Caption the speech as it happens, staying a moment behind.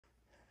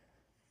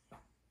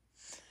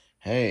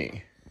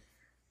Hey.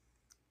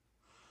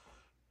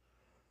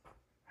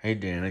 Hey,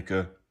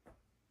 Danica.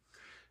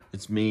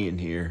 It's me in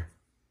here.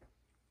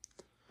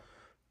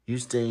 You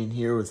stay in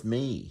here with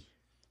me.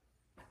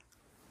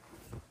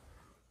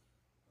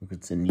 Look,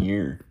 it's in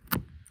here.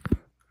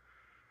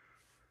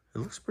 It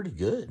looks pretty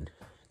good.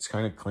 It's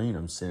kind of clean.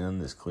 I'm sitting on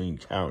this clean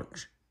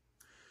couch.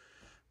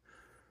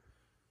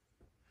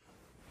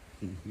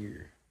 In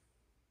here.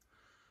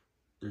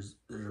 There's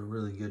a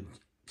really good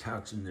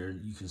couch in there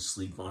that you can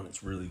sleep on.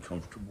 It's really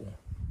comfortable.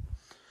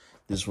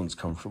 This one's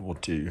comfortable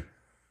too.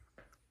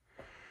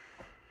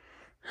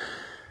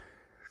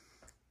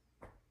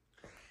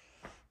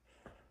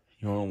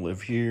 You want to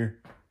live here?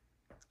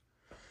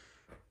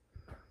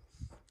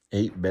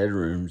 8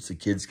 bedrooms. The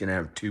kids can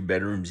have 2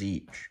 bedrooms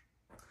each.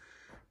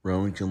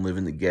 Rowan can live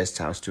in the guest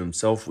house to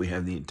himself. We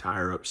have the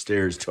entire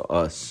upstairs to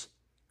us.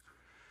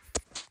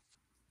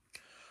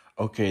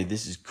 Okay,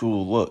 this is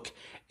cool. Look,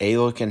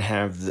 Ayla can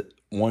have the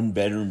 1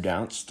 bedroom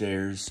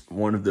downstairs,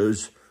 one of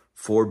those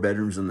 4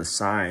 bedrooms on the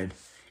side.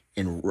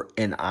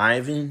 And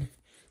Ivan,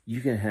 you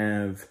can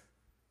have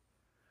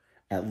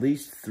at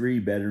least 3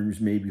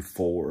 bedrooms, maybe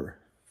 4.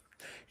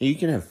 And you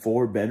can have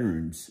 4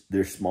 bedrooms.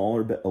 They're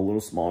smaller, a little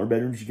smaller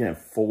bedrooms. You can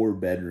have 4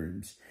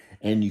 bedrooms,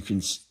 and you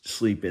can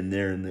sleep in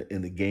there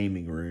in the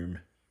gaming room.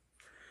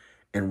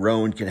 And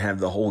Rowan can have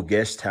the whole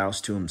guest house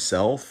to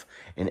himself,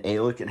 and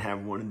Ayla can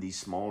have one of these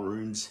small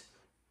rooms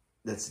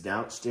that's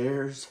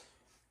downstairs.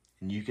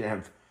 And you can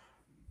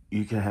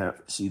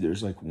have, see,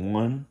 there's like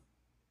 1,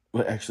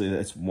 well, actually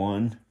that's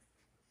 1,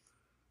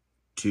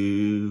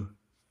 2,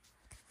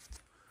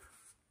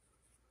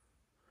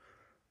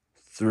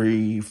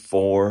 3,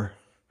 4.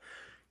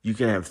 You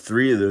can have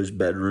 3 of those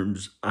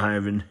bedrooms,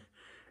 Ivan,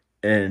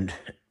 and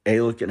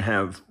Ayla can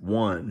have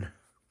 1.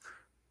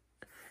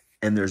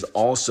 And there's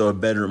also a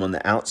bedroom on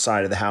the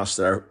outside of the house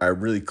that I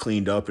really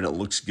cleaned up, and it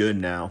looks good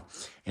now.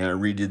 And I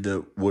redid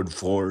the wood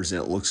floors,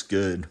 and it looks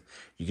good.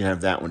 You can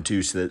have that one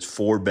too. So that's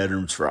 4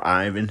 bedrooms for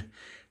Ivan.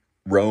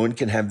 Rowan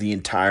can have the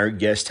entire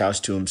guest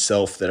house to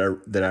himself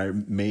that I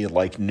made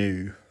like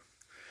new.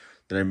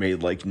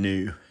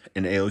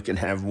 And Ayla can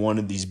have one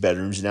of these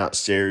bedrooms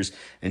downstairs,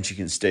 and she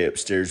can stay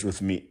upstairs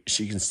with me.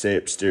 She can stay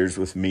upstairs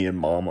with me and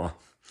Mama.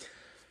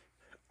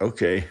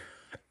 Okay.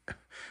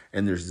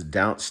 And there's the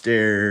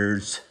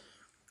downstairs.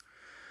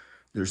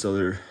 There's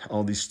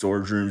all these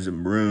storage rooms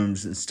and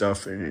rooms and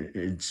stuff, and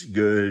it's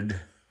good.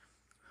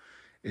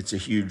 It's a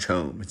huge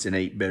home. It's an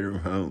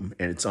 8-bedroom home,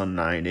 and it's on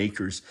 9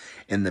 acres.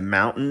 And the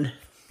mountain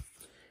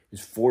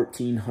is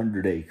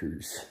 1,400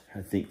 acres.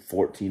 I think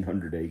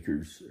 1,400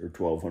 acres or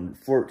 1,200,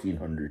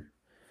 1,400.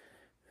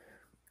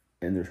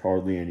 And there's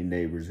hardly any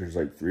neighbors. There's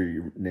like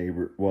 3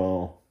 neighbors.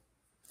 Well,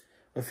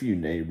 a few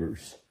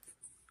neighbors.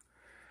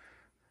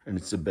 And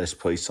it's the best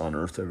place on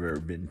earth I've ever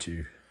been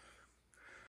to.